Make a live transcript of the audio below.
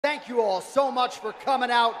Thank you all so much for coming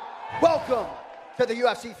out. Welcome to the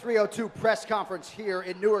UFC 302 press conference here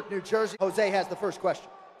in Newark, New Jersey. Jose has the first question.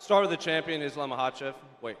 Start with the champion, Islam Makhachev.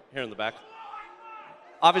 Wait, here in the back.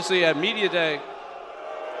 Obviously, at Media Day,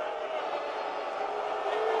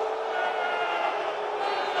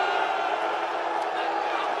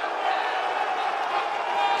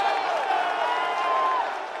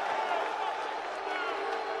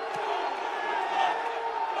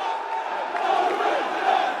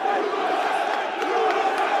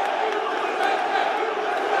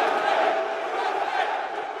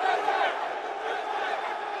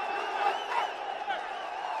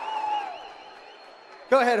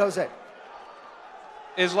 Go ahead, Jose.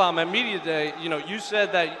 Islam, at Media Day, you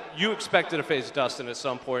said that you expected to face Dustin at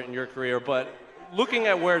some point in your career, but looking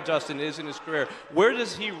at where Dustin is in his career, where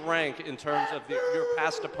does he rank in terms of your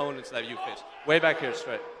past opponents that you faced? Way back here,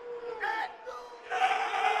 straight.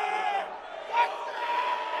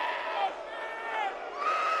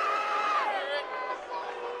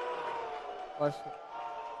 What's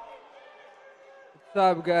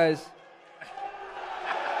up, guys?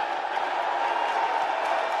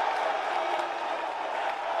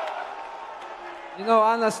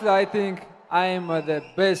 Honestly, I think I am the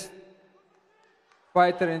best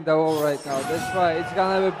fighter in the world right now. That's why it's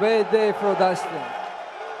gonna be a bad day for Dustin.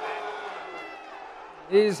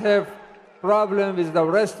 He's have problem with the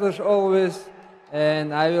wrestlers always,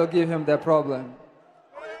 and I will give him the problem.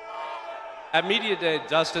 At Media Day,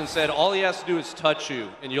 Dustin said all he has to do is touch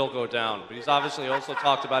you and you'll go down. But he's obviously also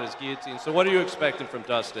talked about his guillotine. So what are you expecting from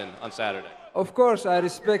Dustin on Saturday? Of course, I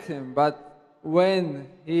respect him, but when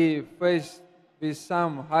he faced with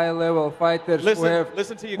some high-level fighters who have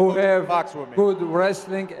good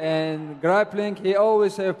wrestling and grappling, he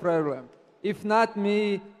always have problem. If not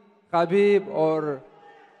me, Khabib or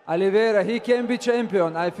Oliveira, he can be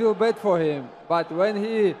champion. I feel bad for him. But when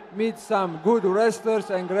he meets some good wrestlers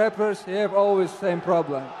and grapplers, he have always same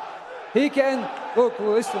problem. He can, look,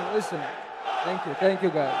 listen. Thank you,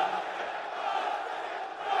 guys.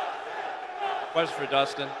 Question for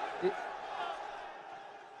Dustin.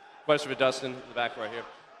 Question for Dustin, in the back right here.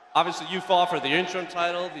 Obviously, you fought for the interim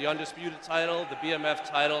title, the undisputed title, the BMF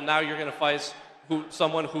title. Now you're going to fight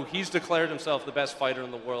someone who he's declared himself the best fighter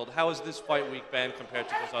in the world. How has this fight week been compared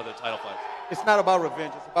to those other title fights? It's not about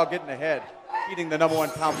revenge. It's about getting ahead, beating the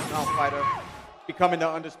 #1 pound-for-pound fighter, becoming the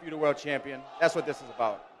undisputed world champion. That's what this is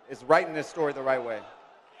about. It's writing this story the right way.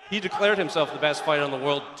 He declared himself the best fighter in the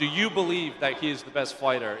world. Do you believe that he is the best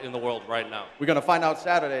fighter in the world right now? We're going to find out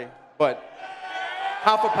Saturday, but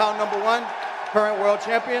pound-for-pound #1, current world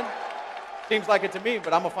champion, seems like it to me,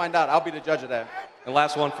 but I'm going to find out. I'll be the judge of that. And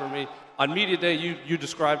last one for me. On Media Day, you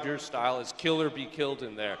described your style as kill or be killed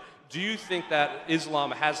in there. Do you think that Islam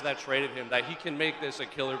has that trait of him, that he can make this a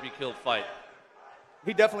kill or be killed fight?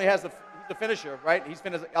 He definitely has the finisher, right? He's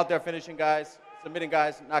out there finishing guys, submitting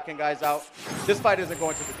guys, knocking guys out. This fight isn't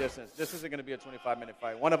going to the distance. This isn't going to be a 25-minute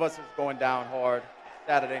fight. One of us is going down hard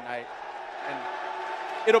Saturday night. And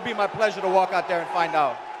it'll be my pleasure to walk out there and find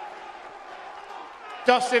out.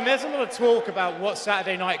 Dustin, there's a lot of talk about what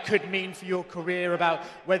Saturday night could mean for your career, about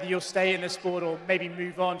whether you'll stay in the sport or maybe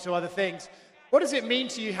move on to other things. What does it mean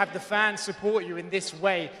to you have the fans support you in this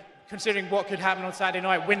way, considering what could happen on Saturday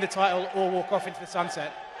night, win the title or walk off into the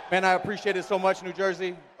sunset? Man, I appreciate it so much, New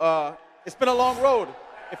Jersey. It's been a long road.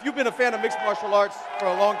 If you've been a fan of mixed martial arts for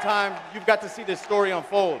a long time, you've got to see this story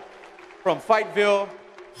unfold. From Fightville,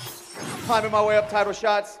 climbing my way up title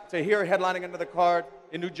shots, to here headlining another card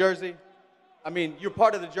in New Jersey. I mean, you're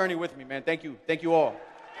part of the journey with me, man. Thank you. Thank you all.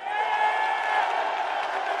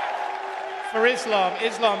 For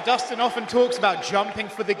Islam, Dustin often talks about jumping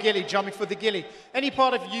for the gilly. Any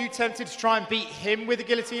part of you tempted to try and beat him with a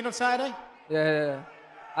guillotine on Saturday? Yeah,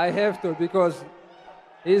 I have to, because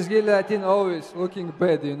his guillotine always looking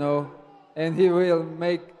bad, and he will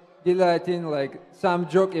make guillotine like some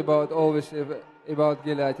joke about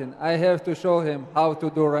guillotine. I have to show him how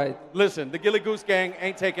to do right. Listen, the Gilly Goose Gang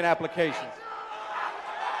ain't taking applications.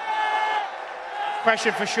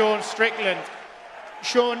 Question for Sean Strickland.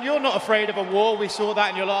 Sean, you're not afraid of a war. We saw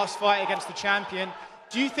that in your last fight against the champion.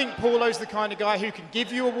 Do you think Paulo's the kind of guy who can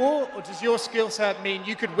give you a war, or does your skill set mean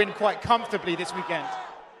you could win quite comfortably this weekend?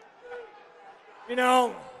 I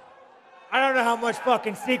don't know how much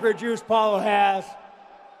fucking secret juice Paulo has,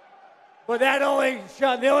 but the only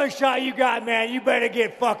shot you got, man, you better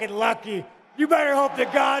get fucking lucky. You better hope the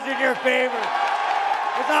God's in your favor.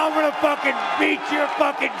 Because I'm going to fucking beat your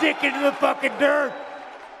fucking dick into the fucking dirt.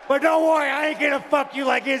 But don't worry, I ain't going to fuck you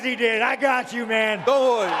like Izzy did. I got you, man.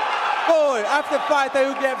 Don't worry. Don't worry. After fight, I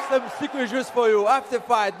will get some secret juice for you. After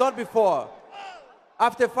fight, not before.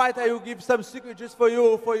 After fight, I will give some secret just for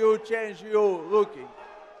you change your looking.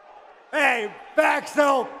 Hey, facts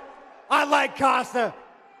though. I like Costa.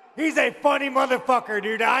 He's a funny motherfucker,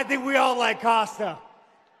 dude. I think we all like Costa.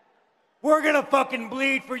 We're gonna fucking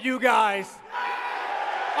bleed for you guys.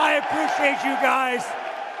 I appreciate you guys.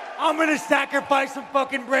 I'm gonna sacrifice some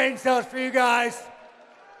fucking brain cells for you guys.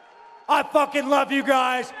 I fucking love you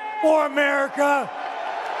guys. For America.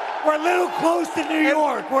 We're a little close to New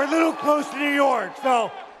York. We're a little close to New York.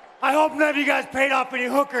 So I hope none of you guys paid off any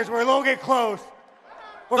hookers. We're a little get close.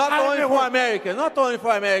 Not only for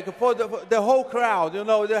America, for the whole crowd. You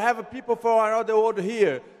know, they have people from around the world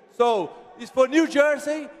here. So it's for New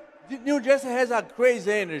Jersey. New Jersey has a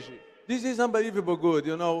crazy energy. This is unbelievable good,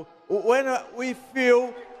 you know. When we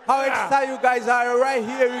feel how excited you guys are right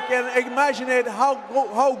here, you can imagine it,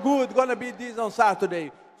 how good gonna be this on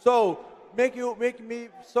Saturday. So make me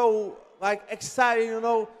so like excited, you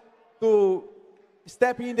know, to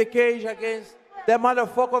step in the cage against that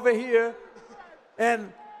motherfucker over here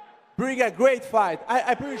and bring a great fight.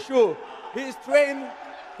 I'm pretty sure he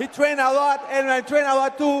trained a lot, and I train a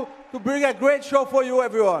lot too, to bring a great show for you,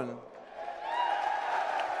 everyone.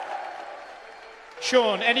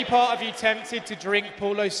 Sean, any part of you tempted to drink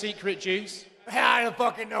Paulo's secret juice? I don't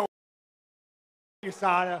fucking know.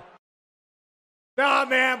 USADA. Nah,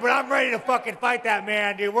 man, but I'm ready to fucking fight that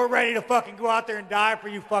man, dude. We're ready to fucking go out there and die for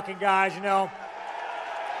you fucking guys, you know?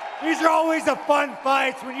 These are always the fun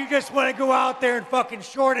fights when you just want to go out there and fucking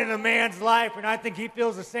shorten a man's life, and I think he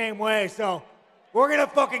feels the same way, so we're gonna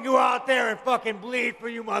fucking go out there and fucking bleed for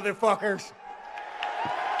you motherfuckers.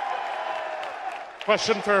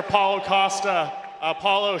 Question for Paulo Costa.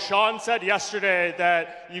 Paulo, Sean said yesterday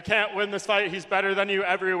that you can't win this fight. He's better than you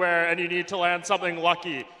everywhere, and you need to land something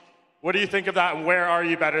lucky. What do you think of that, and where are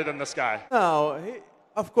you better than this guy? No,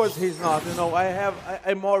 of course he's not. You know,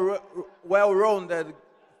 I'm more well-rounded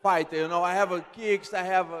fighter. You know, I have kicks. I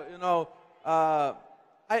have, you know,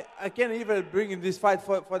 I can't even bring in this fight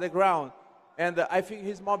for the ground, and I think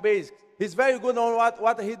he's more basic. He's very good on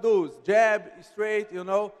what he does: jab, straight, you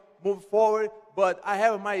know, move forward. But I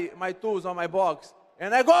have my tools on my box,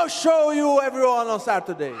 and I go show you everyone on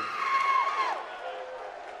Saturday.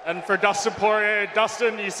 And for Dustin Poirier,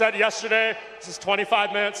 Dustin, you said yesterday, this is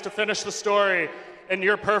 25 minutes to finish the story. In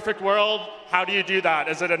your perfect world, how do you do that?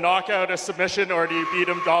 Is it a knockout, a submission, or do you beat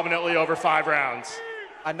him dominantly over 5 rounds?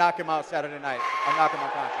 I knock him out Saturday night. I knock him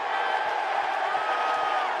unconscious.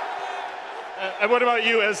 And what about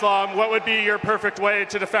you, Islam? What would be your perfect way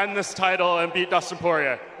to defend this title and beat Dustin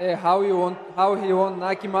Poirier? How he won't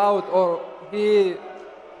knock him out, or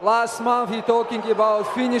last month he talking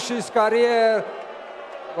about finish his career,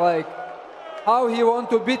 like how he want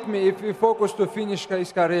to beat me if he focus to finish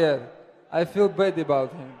his career. I feel bad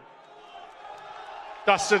about him.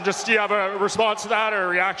 Dustin, do you have a response to that or a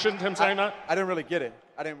reaction to him saying that? I didn't really get it.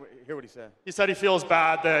 I didn't hear what he said. He said he feels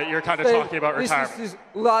bad that you're kind of talking about retirement. This is his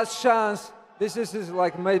last chance. This is his,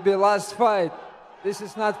 like, maybe last fight. This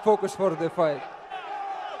is not focus for the fight.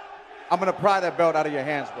 I'm going to pry that belt out of your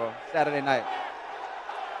hands, bro, Saturday night.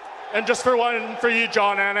 And just for one for you,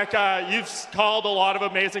 John Anik, you've called a lot of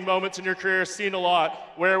amazing moments in your career, seen a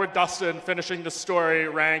lot. Where would Dustin finishing the story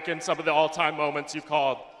rank in some of the all-time moments you've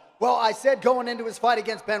called? Well, I said going into his fight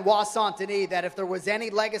against Benoit Saint-Denis that if there was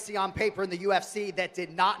any legacy on paper in the UFC that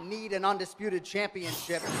did not need an undisputed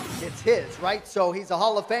championship, it's his, right? So he's a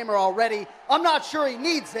Hall of Famer already. I'm not sure he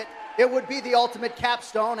needs it. It would be the ultimate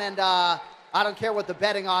capstone, and I don't care what the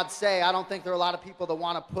betting odds say. I don't think there are a lot of people that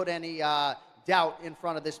want to put any doubt in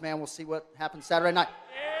front of this man. We'll see what happens Saturday night.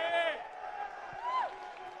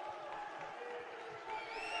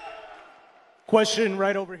 Question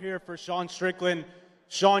right over here for Sean Strickland.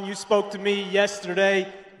 Sean, you spoke to me yesterday.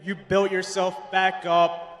 You built yourself back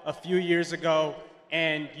up a few years ago,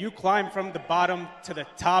 and you climbed from the bottom to the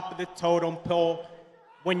top of the totem pole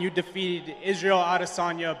when you defeated Israel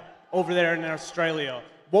Adesanya over there in Australia.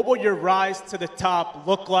 What will your rise to the top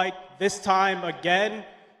look like this time again?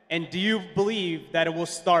 And do you believe that it will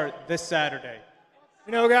start this Saturday?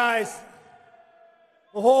 You know, guys,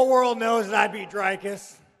 the whole world knows that I beat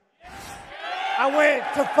Dreykus. I went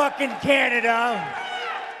to fucking Canada,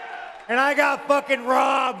 and I got fucking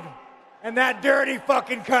robbed in that dirty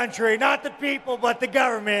fucking country. Not the people, but the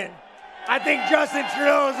government. I think Justin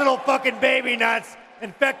Trudeau's little fucking baby nuts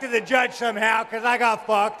infected the judge somehow, because I got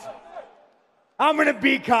fucked. I'm gonna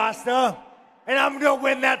beat Costa, and I'm gonna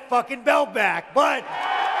win that fucking belt back. But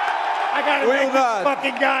I gotta make this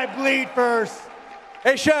fucking guy bleed first.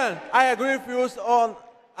 Hey, Sean, I agree with you on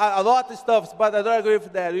a lot of stuff, but I don't agree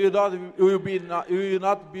with that. You will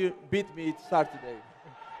not beat me Saturday.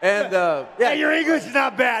 And yeah. Hey, your English is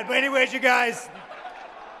not bad. But anyways, you guys,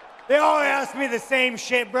 They all ask me the same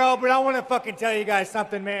shit, bro, but I want to fucking tell you guys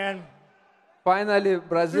something, man. Finally,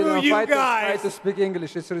 Brazilian fighters try to speak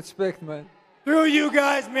English. It's respect, man. Through you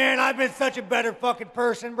guys, man, I've been such a better fucking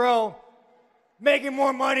person, bro. Making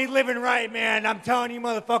more money, living right, man. I'm telling you,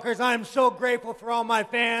 motherfuckers, I am so grateful for all my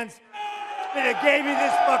fans that gave me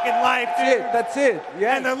this fucking life, dude. That's it.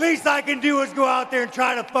 Yeah. And the least I can do is go out there and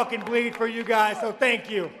try to fucking bleed for you guys, so thank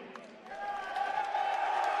you.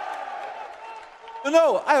 You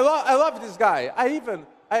know, I love this guy. I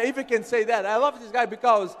even can say that. I love this guy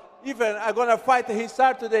because even I'm gonna fight his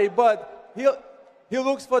side today, but he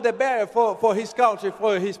looks for the better for his country,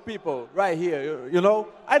 for his people, right here. You know,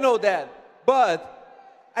 I know that.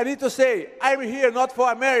 But I need to say, I'm here not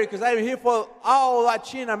for Americans. I'm here for all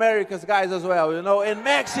Latin Americans guys as well. You know, and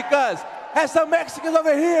Mexicans. Have some Mexicans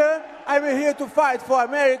over here. I'm here to fight for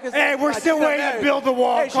Americans. Hey, we're still waiting to build the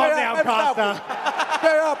wall. Hey, calm down, Costa.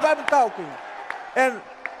 Shut up, I'm talking. And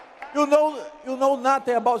you know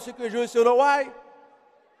nothing about secret juice. You know why?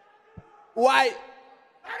 Why?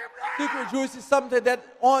 Secret juice is something that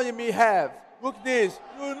only me have. Look this.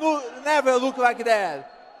 You never look like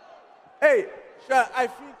that. Hey, Sean, I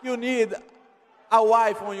think you need a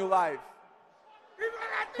wife on your life.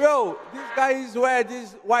 Bro, this guy is wearing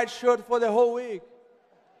this white shirt for the whole week.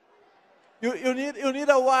 You need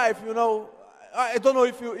a wife, you know. I don't know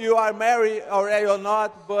if you are married already or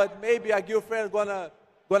not, but maybe a girlfriend gonna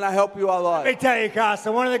help you a lot. Let me tell you,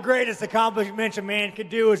 Costa, one of the greatest accomplishments a man could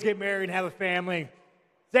do is get married and have a family.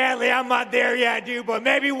 Sadly, I'm not there yet, dude, but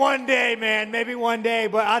maybe one day, man, maybe one day.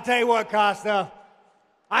 But I'll tell you what, Costa,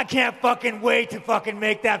 I can't fucking wait to fucking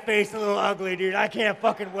make that face a little ugly, dude. I can't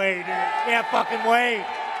fucking wait, dude. Can't fucking wait.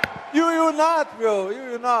 You're not, bro.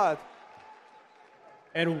 You're not.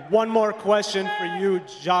 And one more question for you,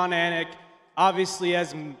 John Anik. Obviously,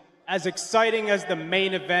 as exciting as the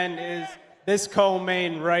main event is, this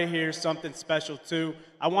co-main right here is something special too.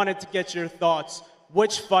 I wanted to get your thoughts.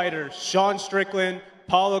 Which fighter, Sean Strickland,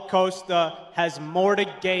 Paulo Costa, has more to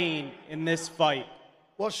gain in this fight?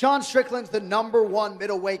 Well, Sean Strickland's the #1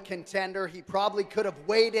 middleweight contender. He probably could have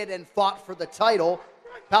waited and fought for the title.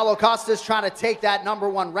 Paulo Costa's trying to take that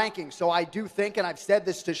 #1 ranking. So I do think, and I've said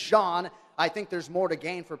this to Sean, I think there's more to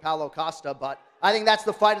gain for Paulo Costa, but I think that's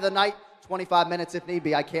the fight of the night. 25 minutes if need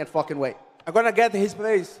be. I can't fucking wait. I'm gonna get his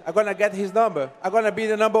place. I'm gonna get his number. I'm gonna be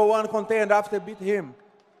the #1 contender after beat him.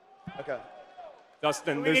 Okay.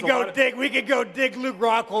 Dustin, we could go dig Luke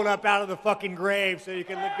Rockhold up out of the fucking grave so you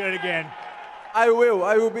can look good again. I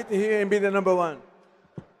will beat him and be the #1.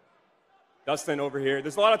 Dustin, over here.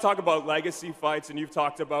 There's a lot of talk about legacy fights, and you've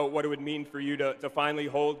talked about what it would mean for you to finally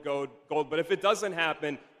hold gold. But if it doesn't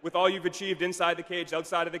happen, with all you've achieved inside the cage,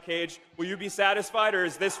 outside of the cage, will you be satisfied, or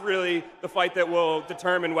is this really the fight that will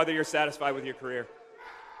determine whether you're satisfied with your career?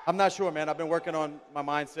 I'm not sure, man. I've been working on my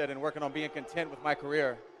mindset and working on being content with my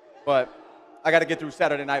career. But I got to get through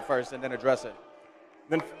Saturday night first and then address it.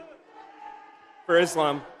 Then for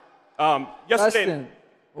Islam, yesterday... Dustin,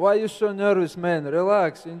 why are you so nervous, man?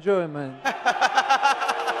 Relax, enjoy, man.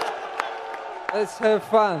 Let's have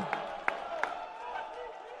fun.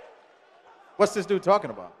 What's this dude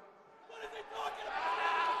talking about?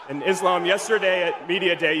 And Islam, yesterday at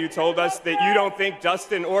Media Day, you told us that you don't think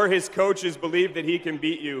Dustin or his coaches believe that he can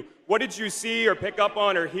beat you. What did you see or pick up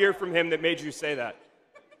on or hear from him that made you say that?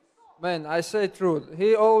 Man, I say truth.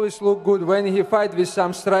 He always look good when he fight with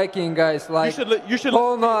some striking guys like you should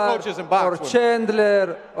look at coaches and box or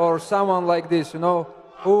Chandler or someone like this, you know,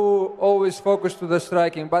 who always focus to the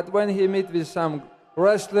striking. But when he meet with some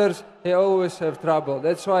wrestlers, he always have trouble.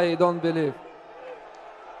 That's why he don't believe.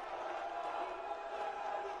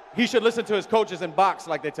 He should listen to his coaches and box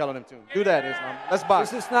like they're telling him to. Do that, Islam. Let's box.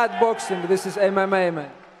 This is not boxing. This is MMA,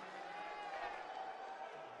 man.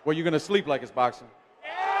 Well, you're going to sleep like it's boxing.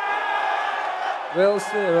 We'll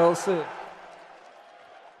see, we'll see.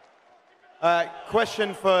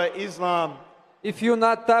 Question for Islam. If you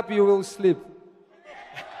not tap, you will sleep.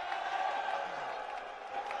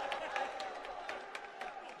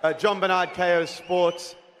 John Bernard, KO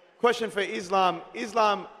Sports. Question for Islam.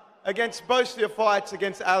 Islam, against both your fights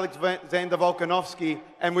against Alexander Volkanovski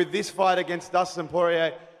and with this fight against Dustin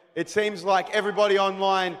Poirier, it seems like everybody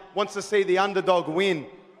online wants to see the underdog win.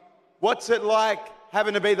 What's it like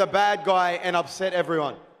having to be the bad guy and upset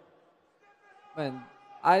everyone? Man,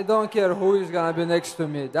 I don't care who is going to be next to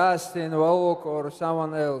me, Dustin, Volk, or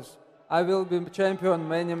someone else. I will be champion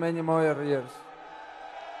many, many more years.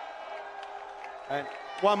 And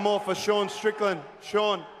one more for Sean Strickland.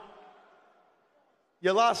 Sean,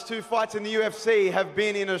 your last 2 fights in the UFC have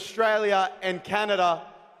been in Australia and Canada.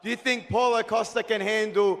 Do you think Paulo Costa can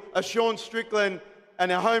handle a Sean Strickland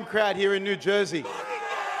and a home crowd here in New Jersey?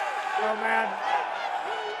 Oh, man.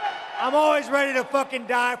 I'm always ready to fucking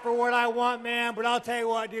die for what I want, man, but I'll tell you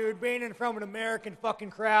what, dude, being in front of an American fucking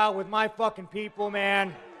crowd with my fucking people,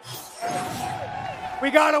 man, we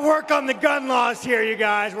gotta work on the gun laws here, you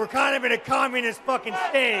guys. We're kind of in a communist fucking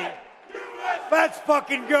state. Let's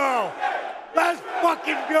fucking go. Let's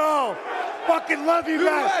fucking go. Fucking love you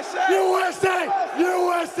guys. USA!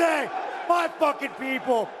 USA! My fucking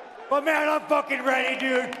people. But man, I'm fucking ready,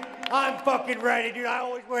 dude. I'm fucking ready, dude. I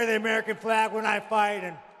always wear the American flag when I fight,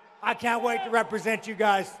 and I can't wait to represent you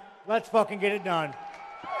guys. Let's fucking get it done.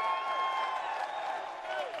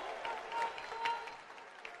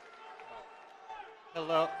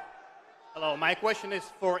 Hello. Hello. My question is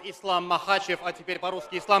for Islam Makhachev, а теперь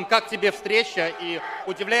по-русски. Ислам, как тебе встреча и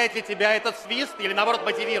удивляет ли тебя этот свист или наоборот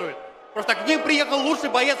мотивирует? Просто к ним приехал лучший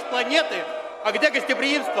боец планеты, а где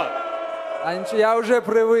гостеприимство? Я уже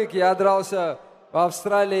привык, я дрался в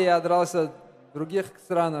Австралии, я дрался в других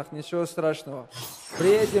странах, ничего страшного.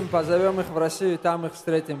 Приедем, позовем их в Россию, там их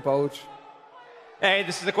встретим получше. Hey,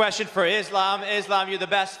 this is a question for Islam. Islam, you're the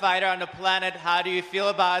best fighter on the planet. How do you feel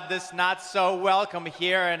about this not so welcome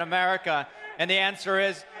here in America? And the answer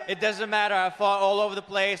is, it doesn't matter. I fought all over the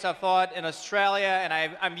place. I fought in Australia, and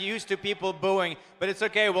I'm used to people booing. But it's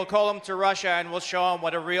okay. We'll call them to Russia, and we'll show them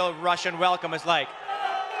what a real Russian welcome is like.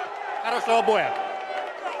 Хорошего боя.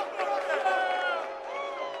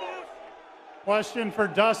 Question for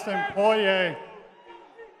Dustin Poirier.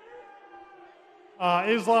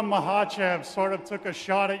 Islam Makhachev sort of took a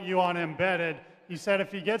shot at you on embedded. He said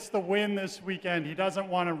if he gets the win this weekend, he doesn't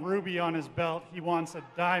want a ruby on his belt. He wants a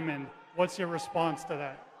diamond. What's your response to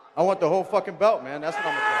that? I want the whole fucking belt, man. That's what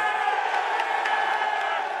I'm gonna say.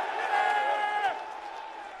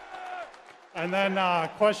 And then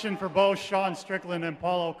question for both Sean Strickland and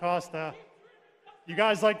Paulo Costa. You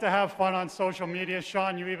guys like to have fun on social media.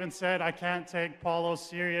 Sean, you even said, I can't take Paulo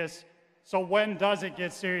serious. So when does it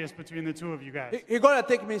get serious between the two of you guys? He's gonna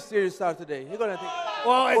take me serious Saturday. He's gonna take.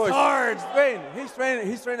 Well, it's hard. He's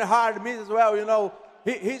training hard. Me as well. You know,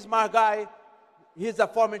 he's my guy. He's a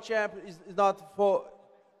former champ. It's not for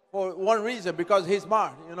one reason, because he's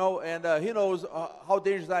smart. You know, and he knows how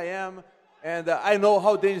dangerous I am, and I know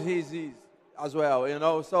how dangerous he is as well. You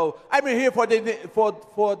know, so I'm here for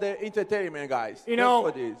the entertainment, guys. You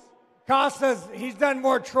know, Costa's he's done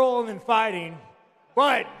more trolling than fighting,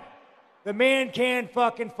 but the man can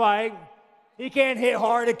fucking fight. He can hit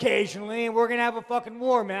hard occasionally, and we're going to have a fucking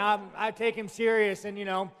war, man. I take him serious, and, you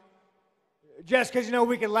know, just because, you know,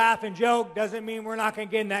 we can laugh and joke doesn't mean we're not going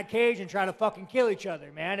to get in that cage and try to fucking kill each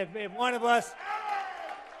other, man. If one of us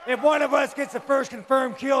gets the first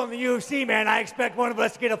confirmed kill in the UFC, man, I expect one of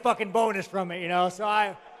us to get a fucking bonus from it, you know? So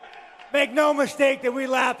I make no mistake that we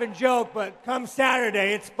laugh and joke, but come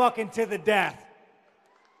Saturday, it's fucking to the death.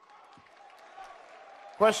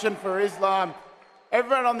 Question for Islam.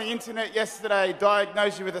 Everyone on the internet yesterday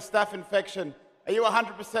diagnosed you with a staph infection. Are you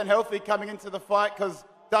 100% healthy coming into the fight? Because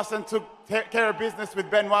Dustin took care of business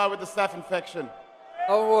with Benoit with the staph infection.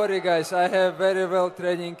 Don't worry, guys. I have very well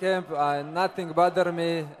training camp. Nothing bother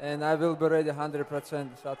me, and I will be ready 100%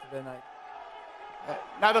 Saturday night.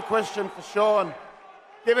 Another question for Sean.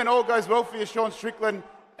 Given all goes well for you, Sean Strickland,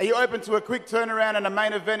 are you open to a quick turnaround and a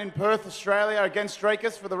main event in Perth, Australia against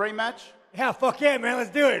Drakus for the rematch? Yeah, fuck yeah, man, let's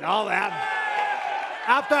do it. All that.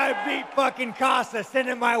 After I beat fucking Costa, send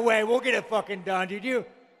him my way. We'll get it fucking done, dude. You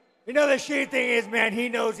know the shitty thing is, man, he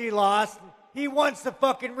knows he lost. He wants the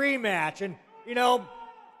fucking rematch. And, you know,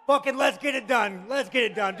 fucking let's get it done. Let's get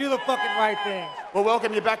it done. Do the fucking right thing. We'll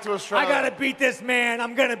welcome you back to Australia. I gotta beat this man.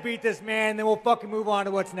 I'm gonna beat this man. Then we'll fucking move on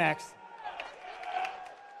to what's next.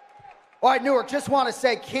 All right, Newark, just want to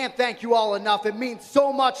say can't thank you all enough. It means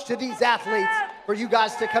so much to these athletes for you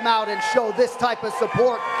guys to come out and show this type of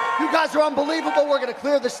support. You guys are unbelievable. We're going to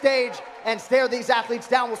clear the stage and stare these athletes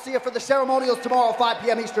down. We'll see you for the ceremonials tomorrow, 5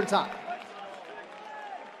 p.m. Eastern Time.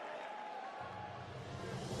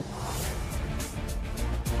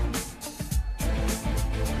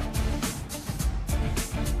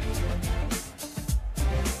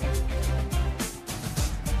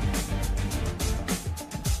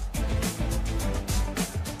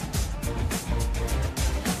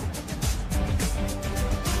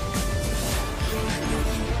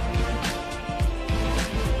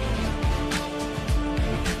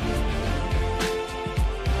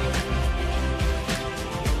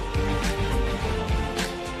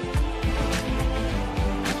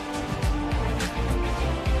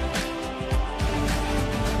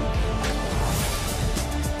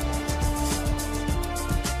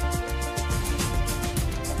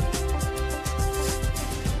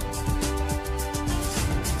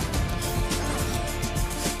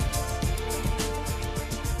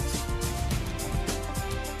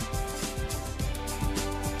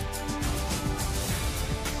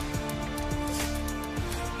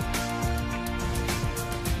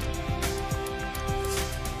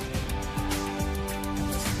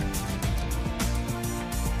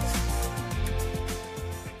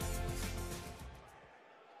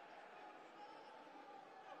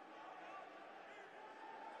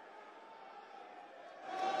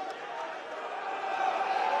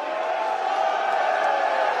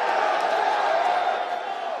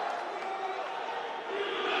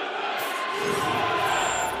 Thank you.